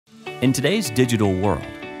In today's digital world,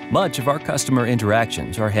 much of our customer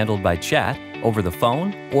interactions are handled by chat, over the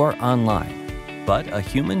phone, or online. But a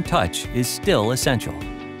human touch is still essential.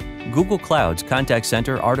 Google Cloud's contact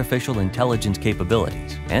center artificial intelligence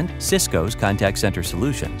capabilities and Cisco's contact center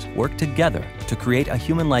solutions work together to create a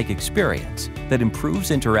human-like experience that improves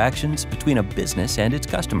interactions between a business and its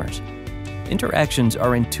customers. Interactions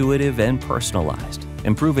are intuitive and personalized,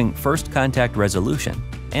 improving first contact resolution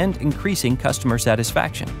and increasing customer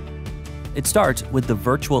satisfaction. It starts with the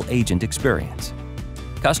virtual agent experience.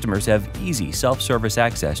 Customers have easy self-service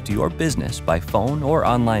access to your business by phone or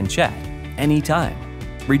online chat anytime,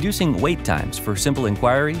 reducing wait times for simple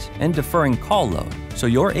inquiries and deferring call load so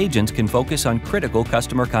your agents can focus on critical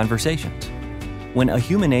customer conversations. When a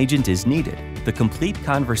human agent is needed, the complete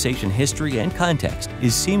conversation history and context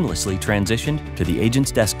is seamlessly transitioned to the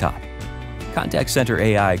agent's desktop. Contact Center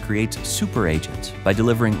AI creates super agents by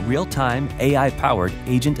delivering real-time AI-powered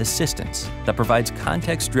agent assistance that provides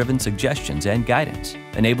context-driven suggestions and guidance,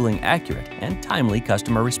 enabling accurate and timely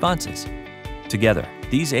customer responses. Together,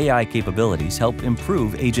 these AI capabilities help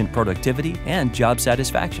improve agent productivity and job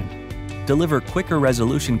satisfaction, deliver quicker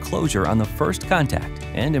resolution closure on the first contact,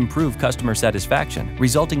 and improve customer satisfaction,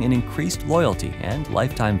 resulting in increased loyalty and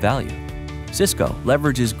lifetime value. Cisco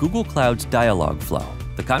leverages Google Cloud's Dialogflow,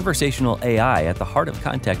 the conversational AI at the heart of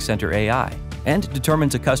Contact Center AI, and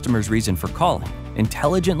determines a customer's reason for calling,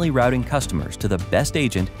 intelligently routing customers to the best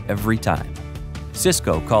agent every time.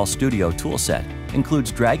 Cisco Call Studio toolset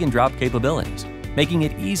includes drag-and-drop capabilities, making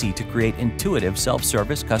it easy to create intuitive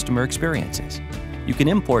self-service customer experiences. You can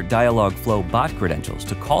import Dialogflow bot credentials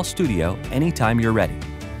to Call Studio anytime you're ready.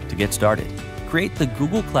 To get started, create the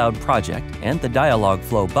Google Cloud project and the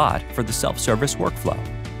Dialogflow bot for the self-service workflow.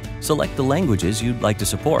 Select the languages you'd like to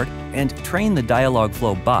support and train the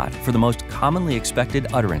Dialogflow bot for the most commonly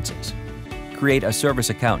expected utterances. Create a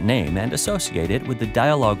service account name and associate it with the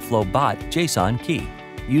Dialogflow bot JSON key.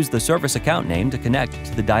 Use the service account name to connect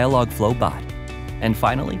to the Dialogflow bot. And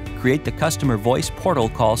finally, create the customer voice portal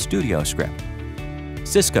call studio script.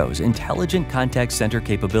 Cisco's intelligent contact center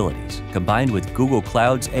capabilities, combined with Google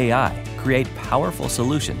Cloud's AI, create powerful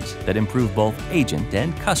solutions that improve both agent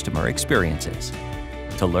and customer experiences.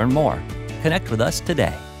 To learn more, connect with us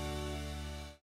today.